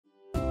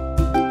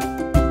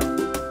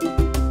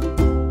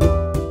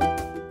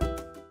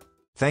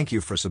Thank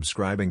you for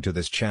subscribing to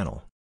this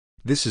channel.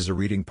 This is a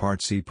Reading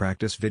Part C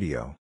practice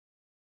video.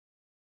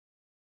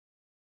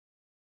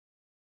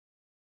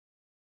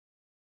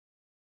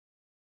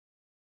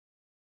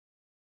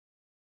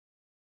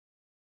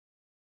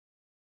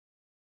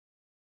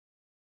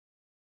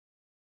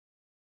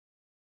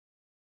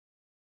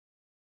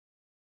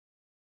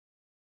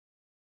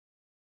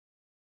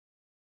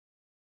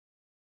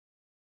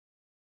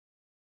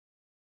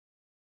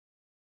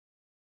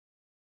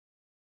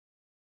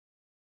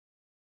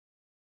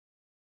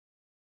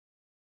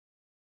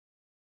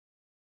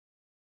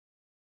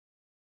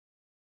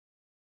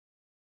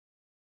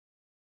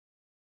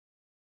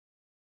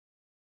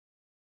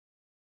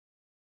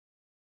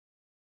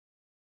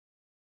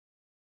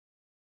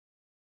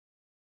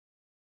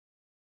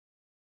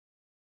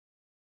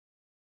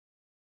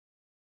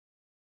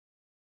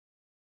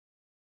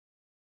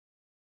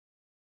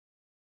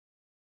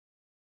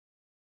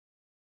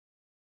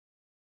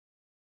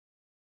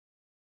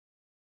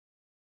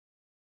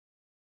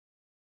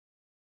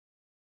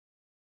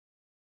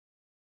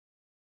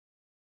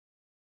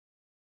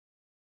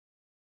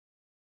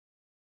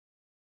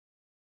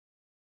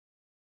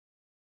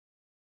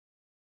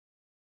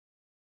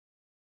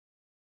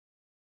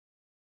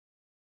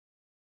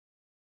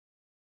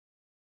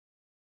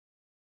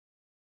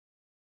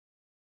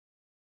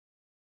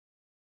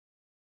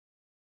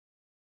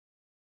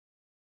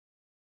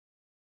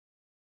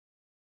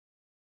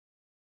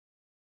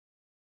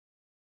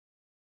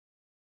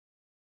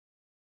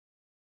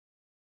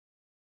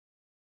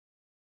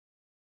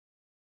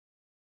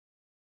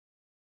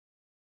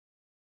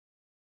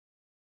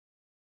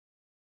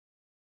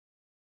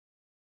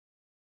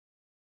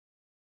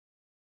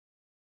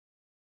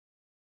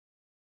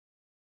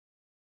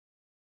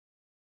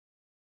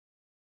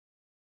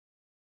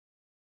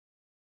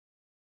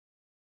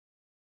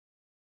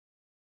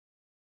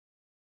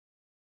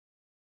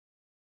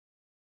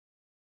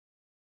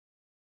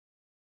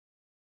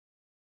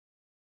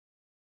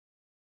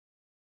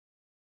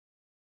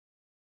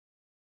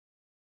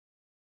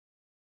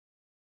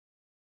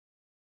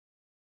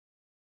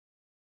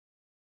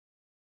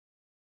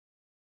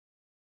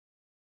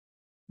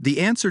 The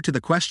answer to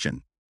the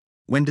question,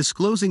 when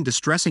disclosing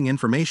distressing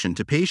information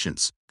to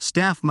patients,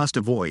 staff must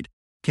avoid,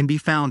 can be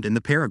found in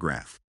the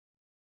paragraph.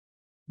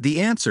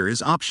 The answer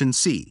is option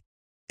C,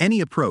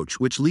 any approach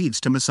which leads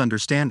to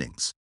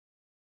misunderstandings.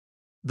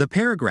 The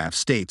paragraph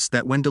states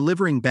that when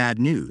delivering bad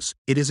news,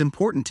 it is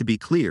important to be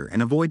clear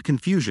and avoid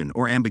confusion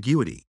or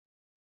ambiguity.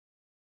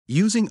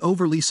 Using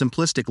overly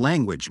simplistic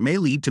language may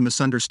lead to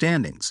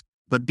misunderstandings,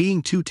 but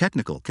being too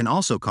technical can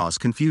also cause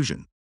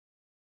confusion.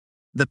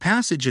 The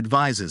passage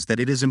advises that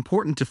it is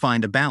important to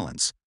find a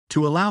balance,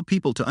 to allow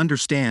people to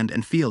understand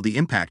and feel the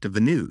impact of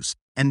the news,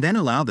 and then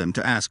allow them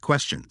to ask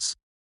questions.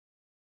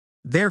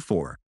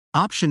 Therefore,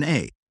 option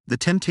A, the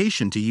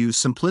temptation to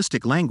use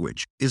simplistic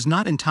language, is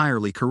not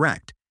entirely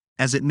correct,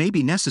 as it may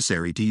be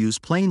necessary to use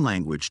plain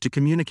language to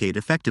communicate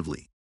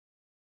effectively.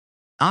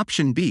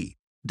 Option B,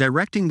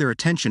 directing their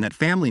attention at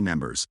family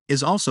members,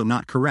 is also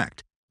not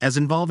correct, as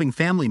involving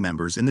family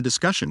members in the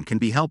discussion can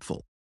be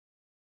helpful.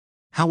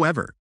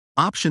 However,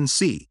 option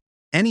C,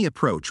 any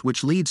approach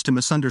which leads to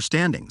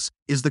misunderstandings,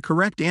 is the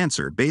correct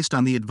answer based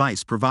on the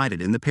advice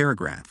provided in the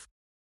paragraph.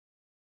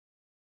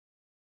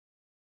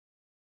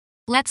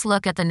 Let's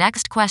look at the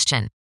next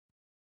question.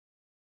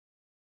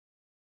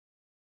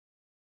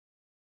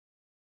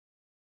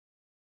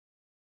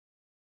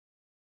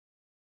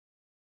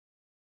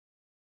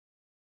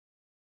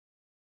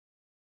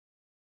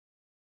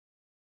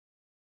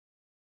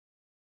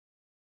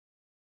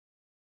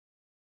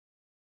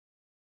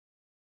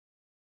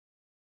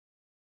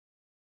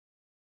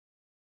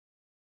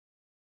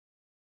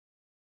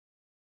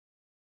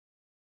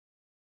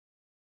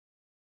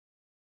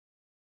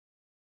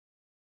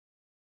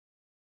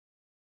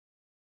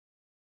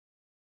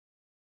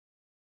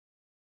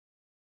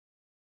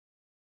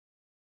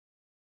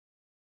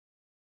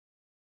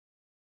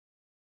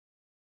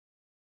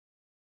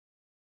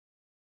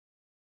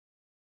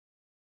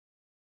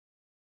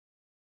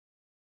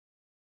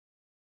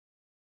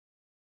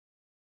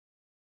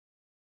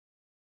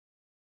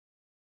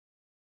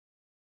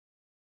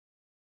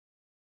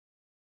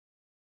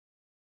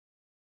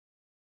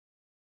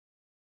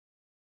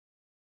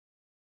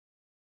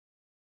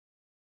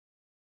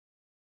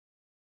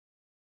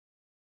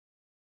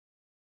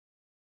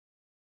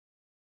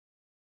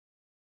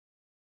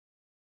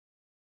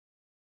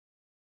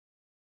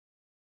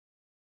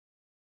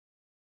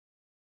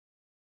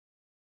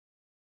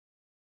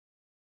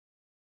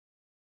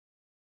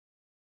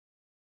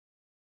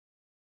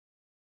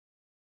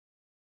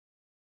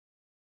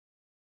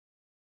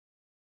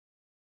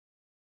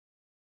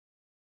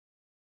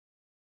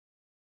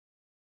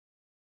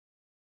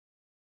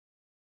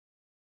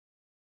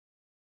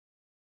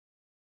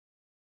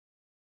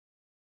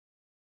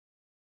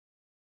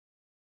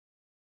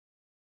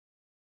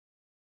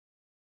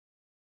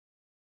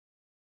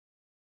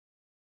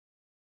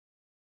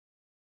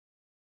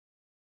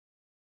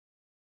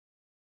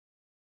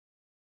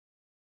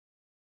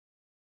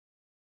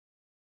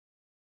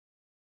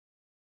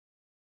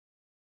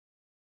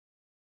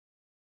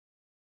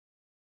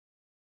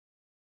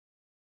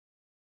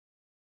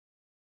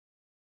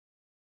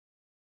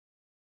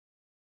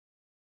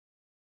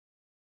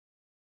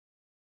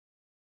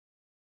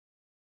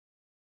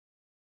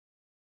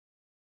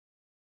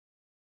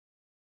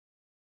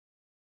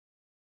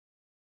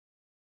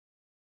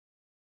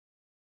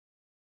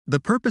 The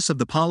purpose of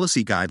the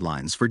policy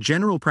guidelines for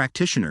general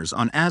practitioners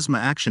on asthma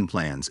action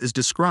plans is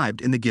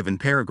described in the given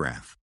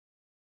paragraph.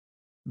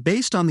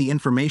 Based on the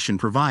information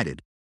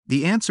provided,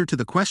 the answer to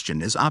the question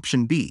is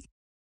option B,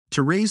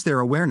 to raise their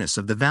awareness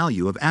of the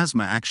value of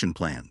asthma action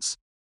plans.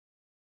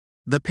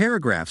 The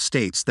paragraph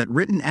states that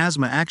written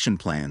asthma action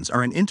plans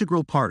are an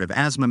integral part of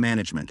asthma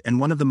management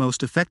and one of the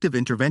most effective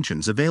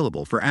interventions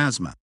available for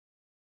asthma.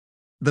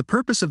 The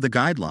purpose of the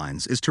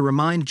guidelines is to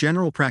remind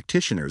general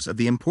practitioners of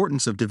the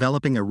importance of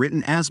developing a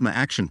written asthma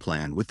action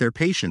plan with their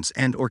patients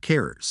and/or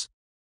carers.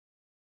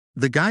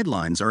 The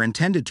guidelines are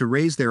intended to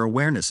raise their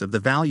awareness of the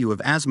value of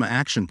asthma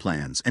action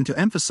plans and to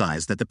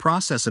emphasize that the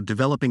process of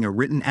developing a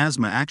written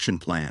asthma action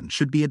plan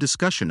should be a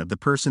discussion of the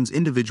person's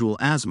individual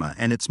asthma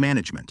and its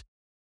management.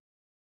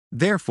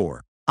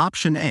 Therefore,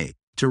 option A,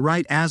 to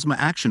write asthma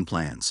action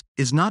plans,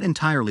 is not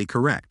entirely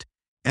correct,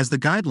 as the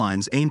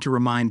guidelines aim to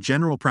remind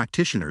general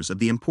practitioners of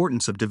the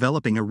importance of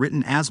developing a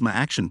written asthma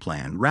action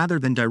plan rather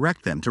than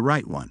direct them to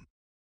write one.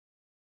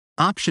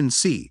 Option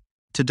C,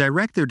 to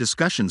direct their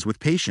discussions with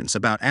patients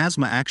about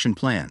asthma action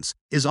plans,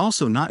 is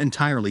also not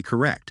entirely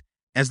correct,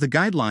 as the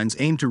guidelines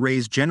aim to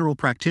raise general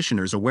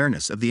practitioners'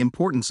 awareness of the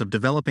importance of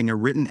developing a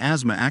written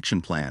asthma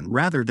action plan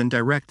rather than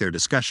direct their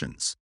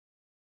discussions.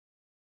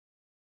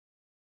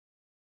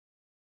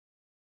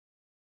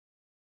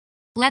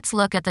 Let's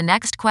look at the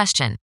next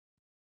question.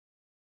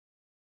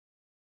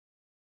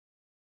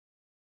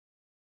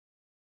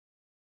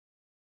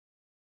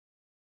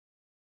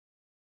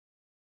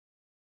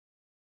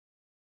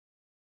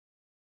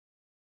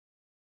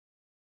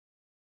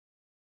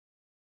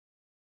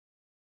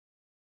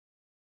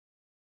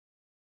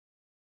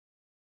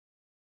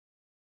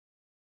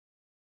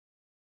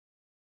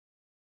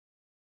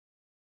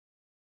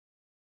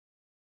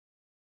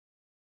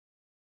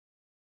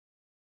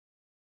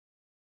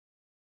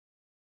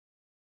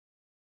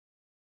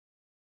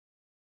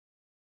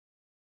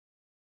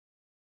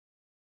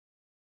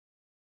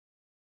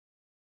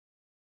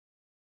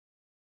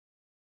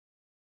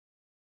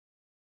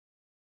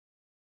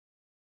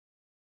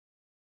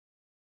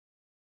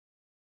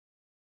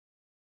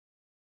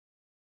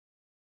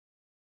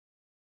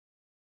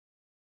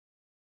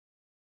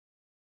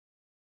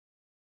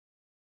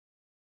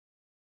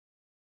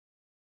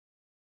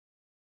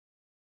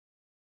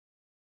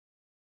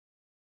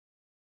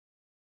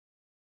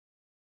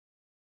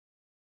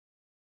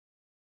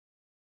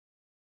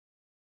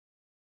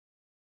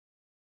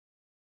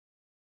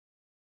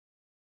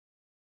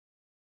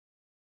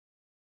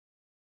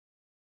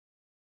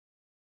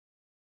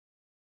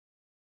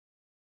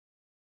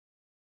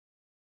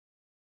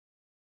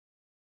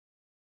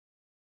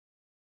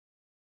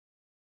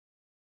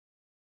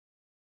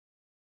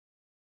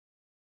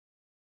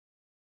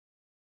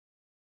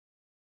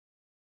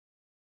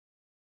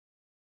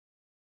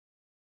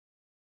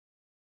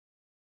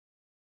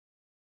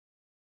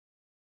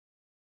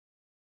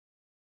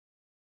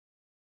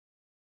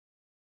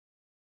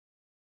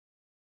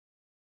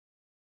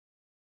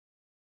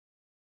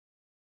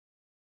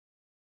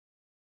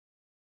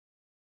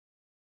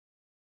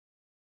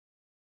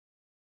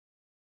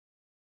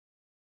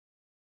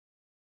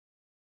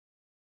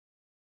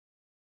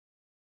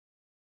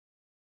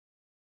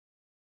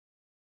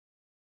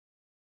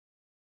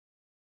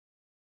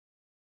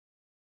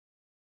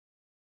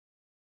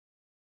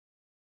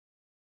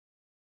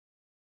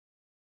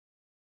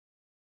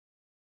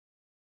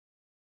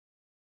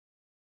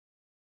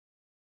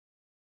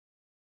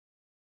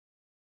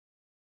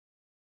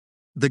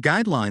 The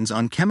guidelines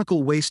on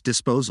chemical waste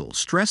disposal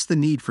stress the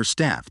need for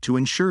staff to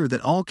ensure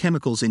that all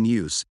chemicals in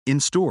use, in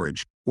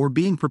storage, or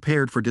being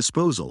prepared for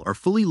disposal are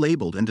fully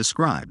labeled and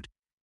described,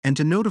 and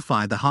to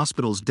notify the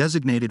hospital's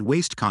designated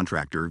waste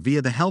contractor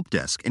via the help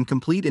desk and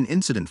complete an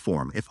incident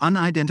form if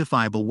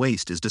unidentifiable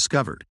waste is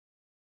discovered.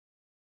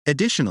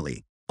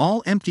 Additionally,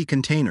 all empty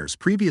containers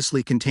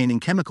previously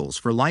containing chemicals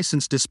for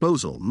licensed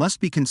disposal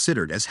must be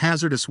considered as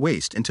hazardous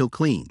waste until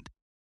cleaned.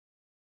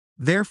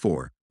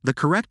 Therefore, the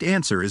correct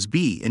answer is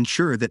B.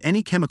 Ensure that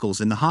any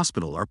chemicals in the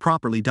hospital are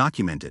properly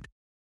documented.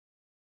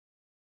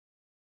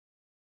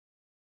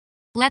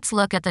 Let's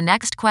look at the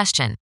next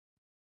question.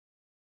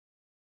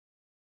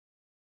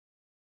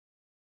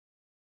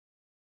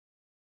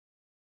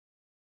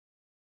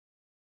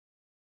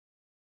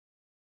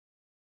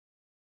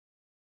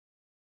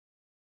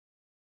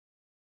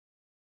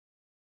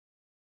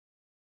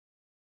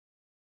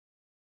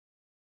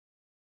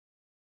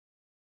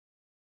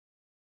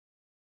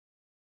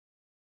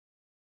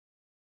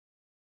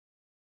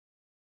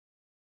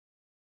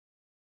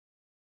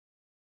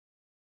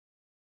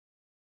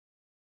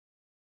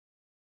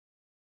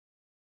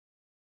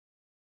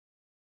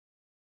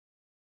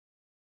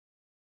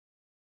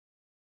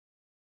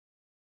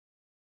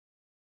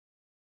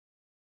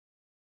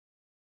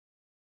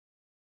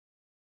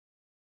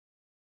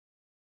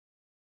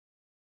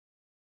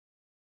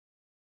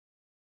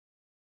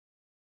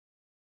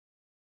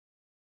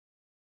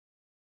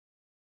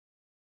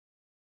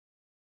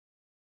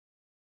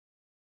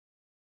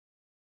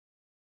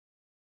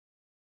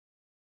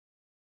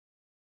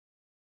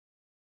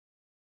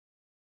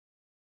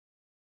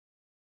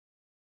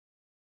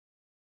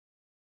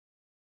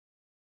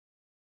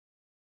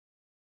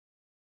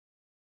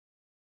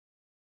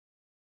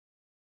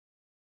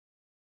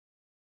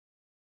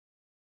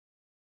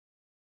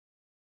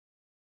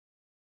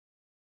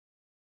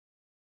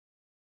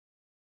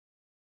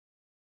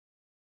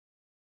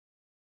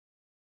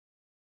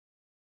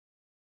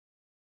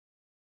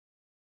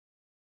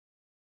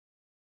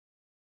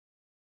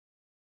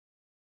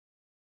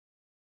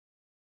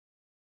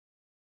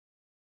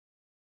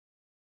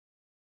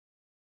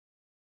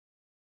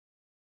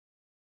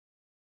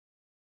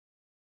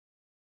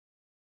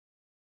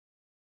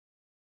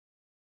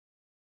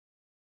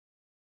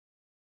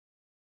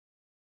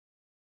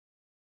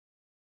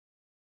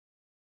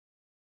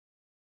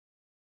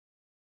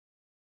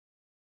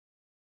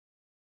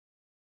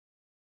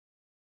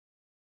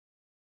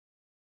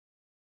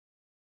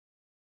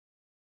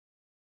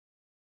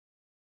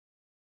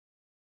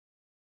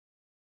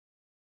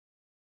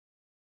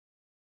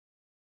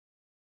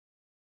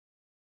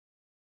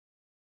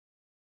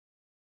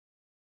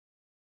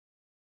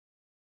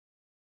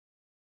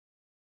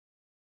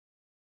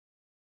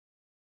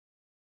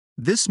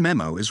 This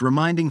memo is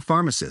reminding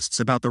pharmacists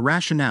about the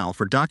rationale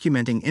for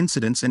documenting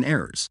incidents and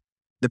errors,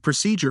 the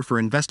procedure for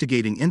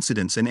investigating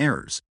incidents and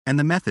errors, and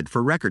the method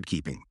for record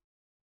keeping.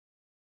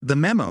 The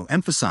memo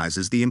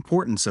emphasizes the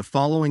importance of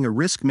following a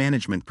risk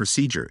management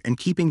procedure and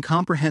keeping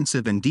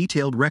comprehensive and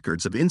detailed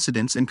records of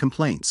incidents and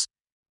complaints,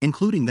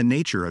 including the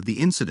nature of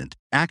the incident,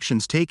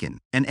 actions taken,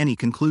 and any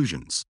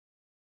conclusions.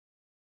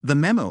 The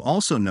memo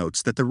also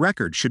notes that the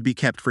record should be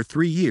kept for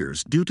 3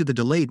 years due to the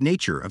delayed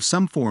nature of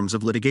some forms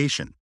of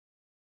litigation.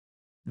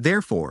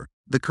 Therefore,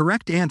 the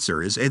correct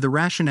answer is A. The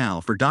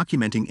rationale for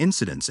documenting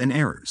incidents and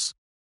errors.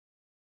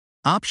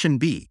 Option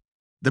B.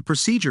 The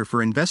procedure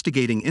for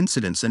investigating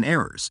incidents and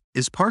errors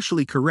is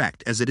partially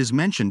correct as it is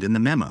mentioned in the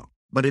memo,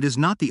 but it is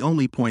not the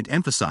only point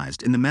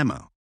emphasized in the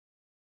memo.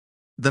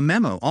 The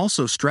memo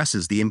also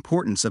stresses the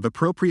importance of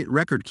appropriate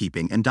record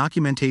keeping and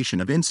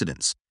documentation of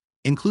incidents,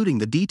 including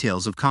the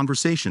details of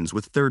conversations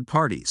with third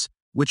parties,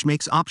 which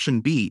makes option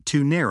B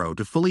too narrow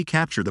to fully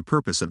capture the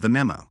purpose of the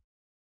memo.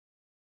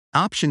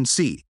 Option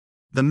C.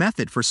 The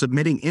method for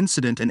submitting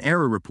incident and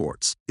error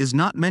reports is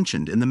not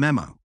mentioned in the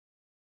memo.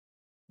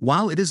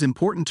 While it is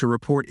important to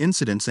report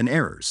incidents and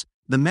errors,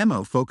 the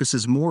memo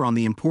focuses more on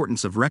the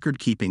importance of record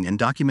keeping and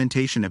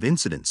documentation of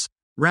incidents,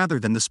 rather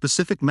than the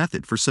specific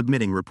method for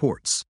submitting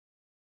reports.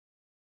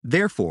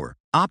 Therefore,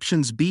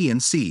 options B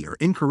and C are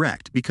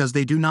incorrect because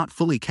they do not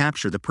fully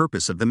capture the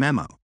purpose of the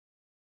memo.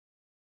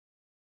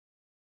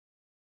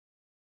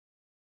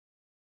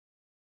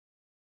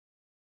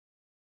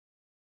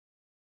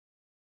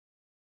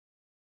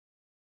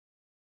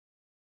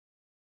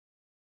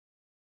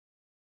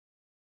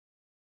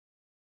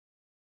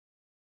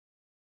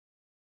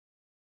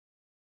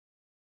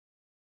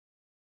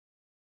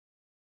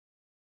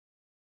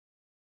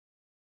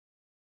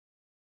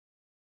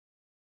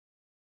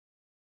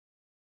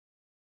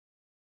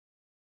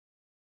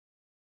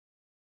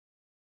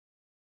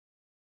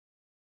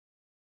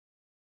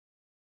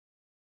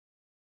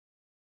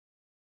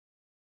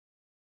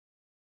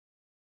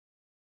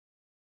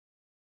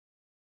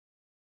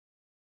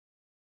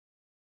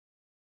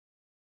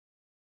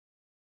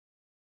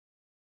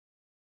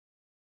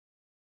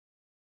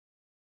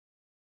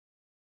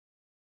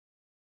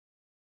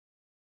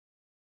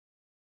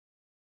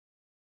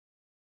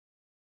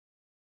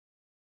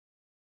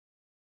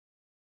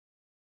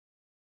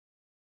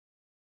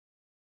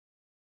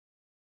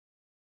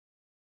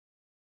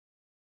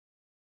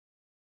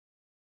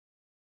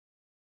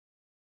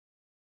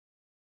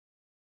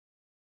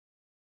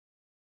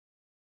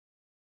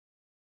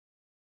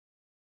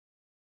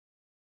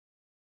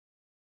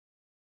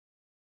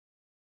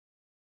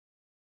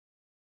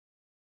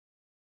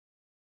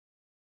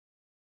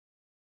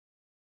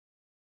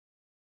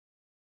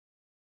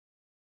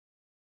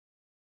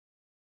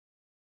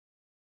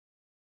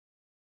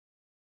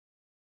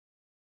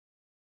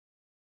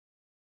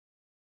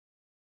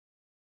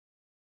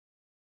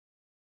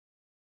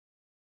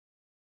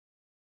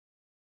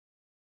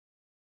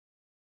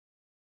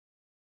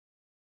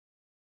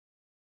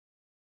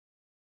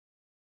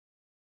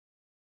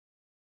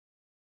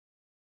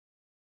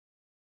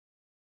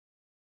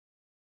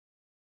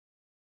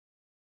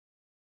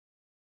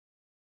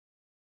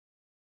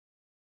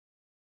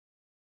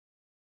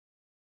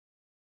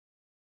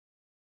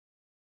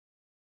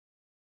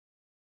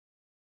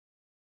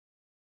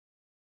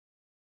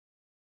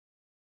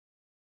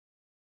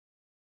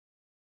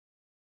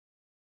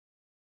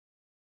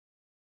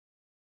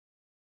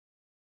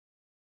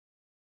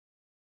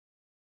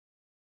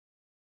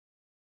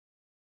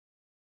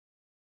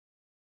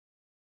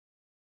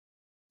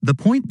 The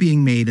point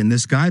being made in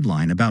this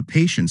guideline about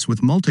patients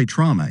with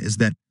multi-trauma is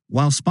that,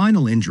 while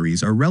spinal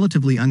injuries are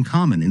relatively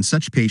uncommon in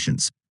such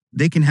patients,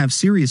 they can have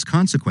serious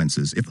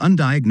consequences if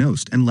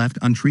undiagnosed and left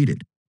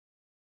untreated.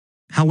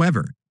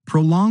 However,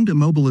 prolonged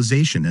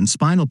immobilization and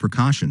spinal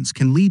precautions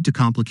can lead to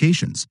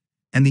complications,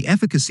 and the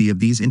efficacy of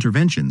these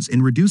interventions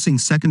in reducing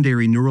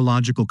secondary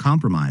neurological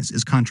compromise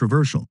is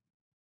controversial.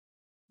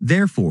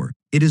 Therefore,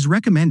 it is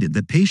recommended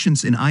that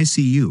patients in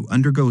ICU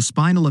undergo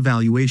spinal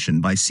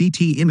evaluation by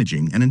CT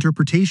imaging and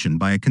interpretation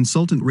by a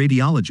consultant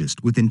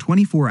radiologist within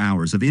 24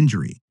 hours of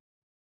injury.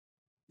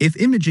 If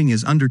imaging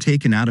is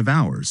undertaken out of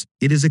hours,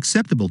 it is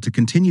acceptable to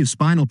continue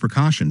spinal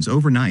precautions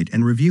overnight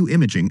and review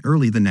imaging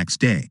early the next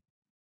day.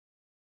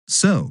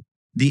 So,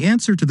 the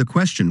answer to the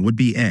question would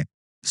be A.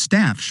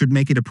 Staff should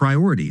make it a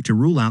priority to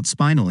rule out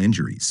spinal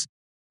injuries.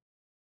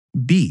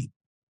 B.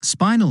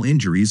 Spinal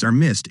injuries are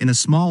missed in a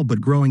small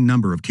but growing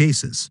number of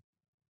cases.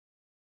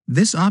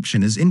 This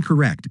option is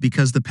incorrect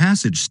because the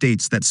passage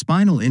states that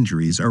spinal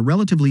injuries are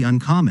relatively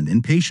uncommon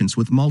in patients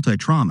with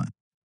multi-trauma,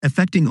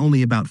 affecting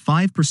only about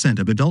 5%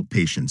 of adult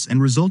patients and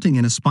resulting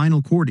in a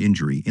spinal cord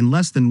injury in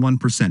less than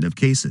 1% of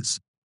cases.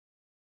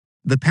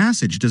 The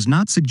passage does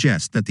not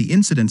suggest that the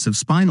incidence of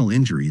spinal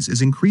injuries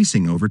is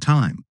increasing over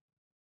time.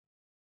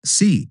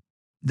 C.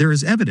 There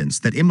is evidence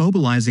that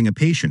immobilizing a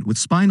patient with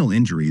spinal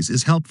injuries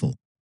is helpful.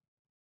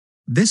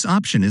 This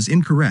option is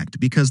incorrect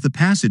because the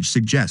passage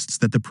suggests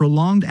that the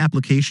prolonged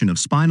application of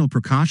spinal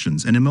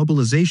precautions and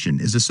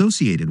immobilization is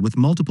associated with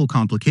multiple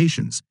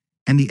complications,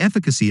 and the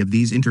efficacy of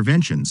these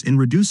interventions in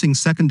reducing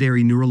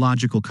secondary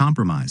neurological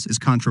compromise is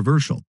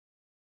controversial.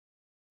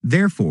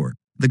 Therefore,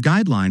 the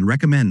guideline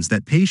recommends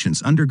that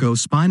patients undergo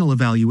spinal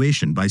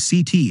evaluation by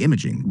CT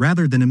imaging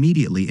rather than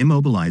immediately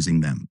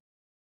immobilizing them.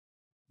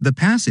 The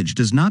passage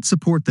does not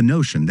support the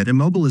notion that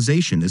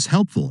immobilization is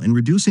helpful in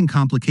reducing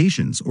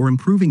complications or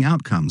improving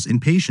outcomes in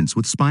patients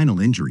with spinal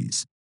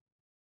injuries.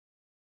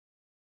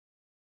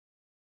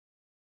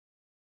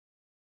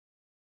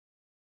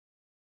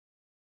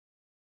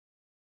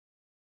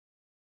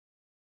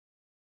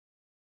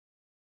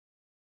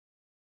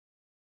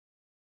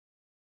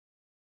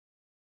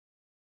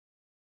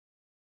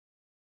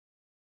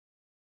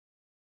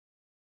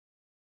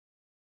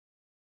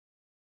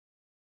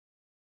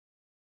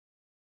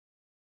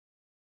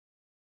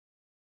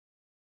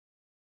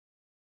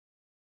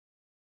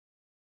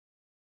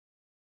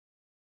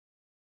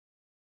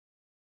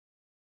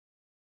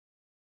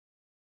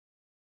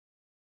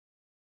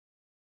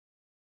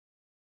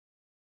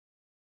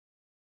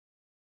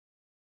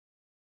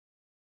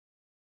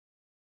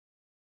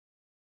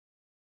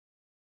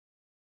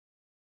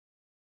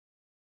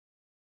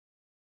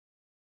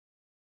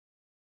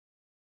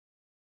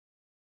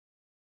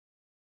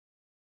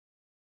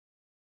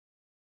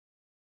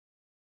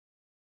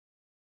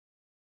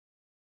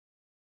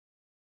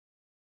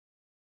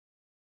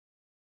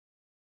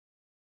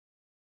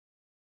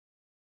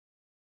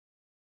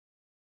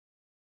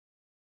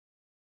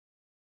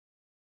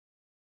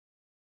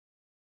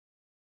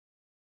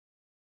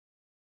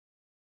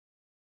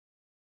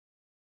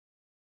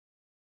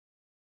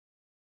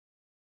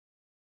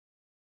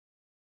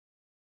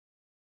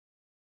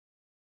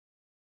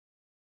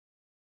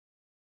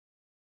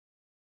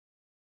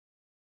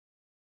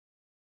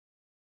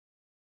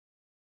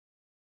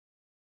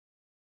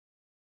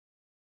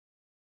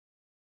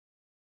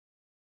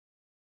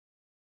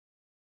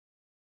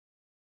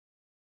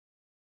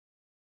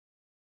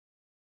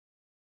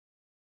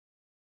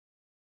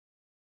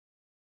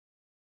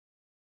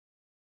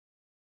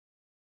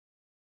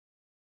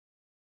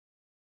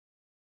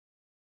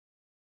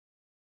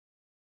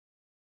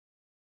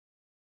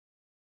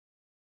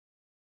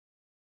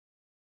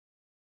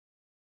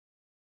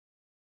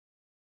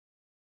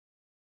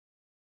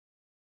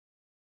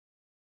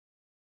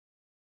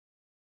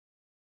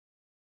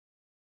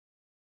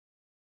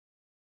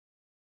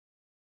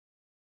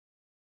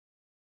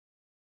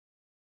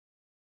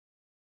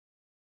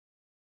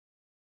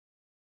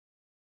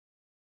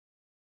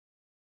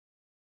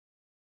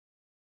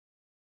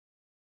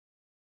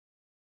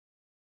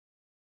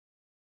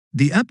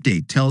 The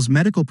update tells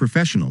medical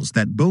professionals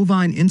that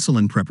bovine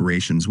insulin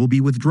preparations will be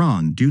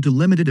withdrawn due to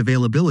limited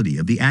availability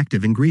of the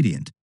active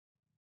ingredient.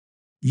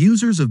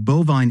 Users of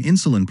bovine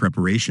insulin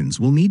preparations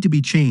will need to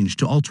be changed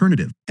to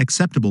alternative,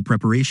 acceptable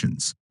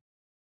preparations.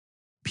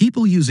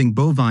 People using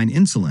bovine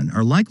insulin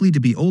are likely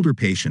to be older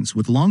patients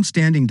with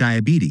long-standing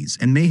diabetes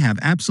and may have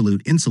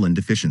absolute insulin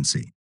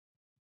deficiency.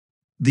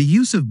 The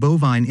use of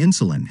bovine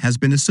insulin has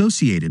been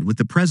associated with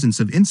the presence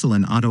of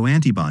insulin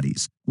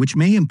autoantibodies, which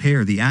may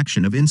impair the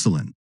action of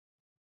insulin.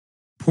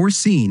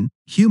 Porcine,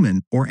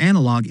 human, or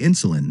analog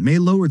insulin may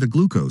lower the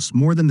glucose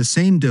more than the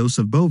same dose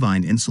of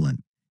bovine insulin,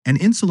 and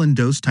insulin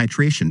dose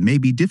titration may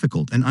be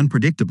difficult and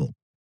unpredictable.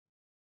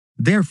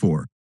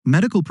 Therefore,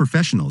 medical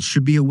professionals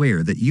should be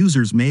aware that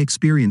users may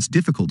experience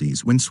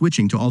difficulties when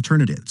switching to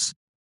alternatives.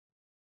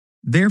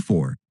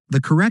 Therefore,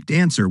 the correct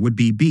answer would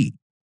be B.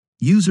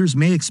 Users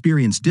may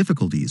experience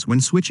difficulties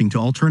when switching to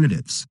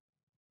alternatives.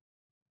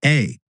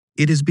 A.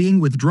 It is being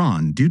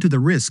withdrawn due to the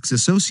risks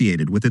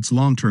associated with its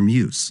long-term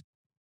use.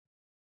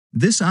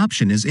 This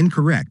option is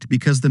incorrect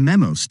because the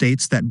memo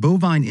states that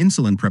bovine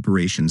insulin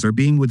preparations are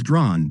being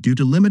withdrawn due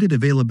to limited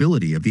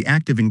availability of the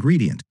active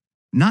ingredient,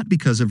 not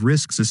because of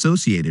risks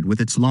associated with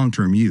its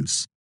long-term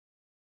use.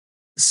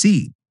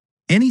 C.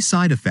 Any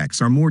side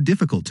effects are more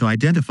difficult to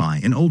identify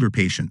in older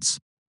patients.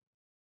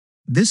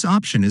 This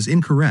option is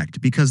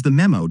incorrect because the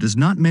memo does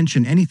not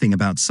mention anything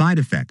about side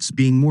effects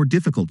being more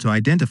difficult to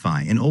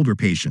identify in older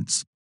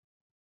patients.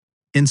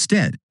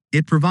 Instead,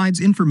 it provides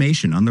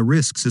information on the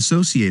risks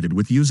associated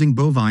with using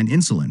bovine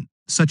insulin,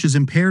 such as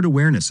impaired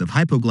awareness of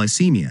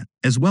hypoglycemia,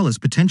 as well as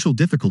potential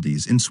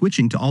difficulties in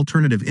switching to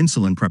alternative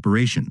insulin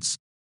preparations.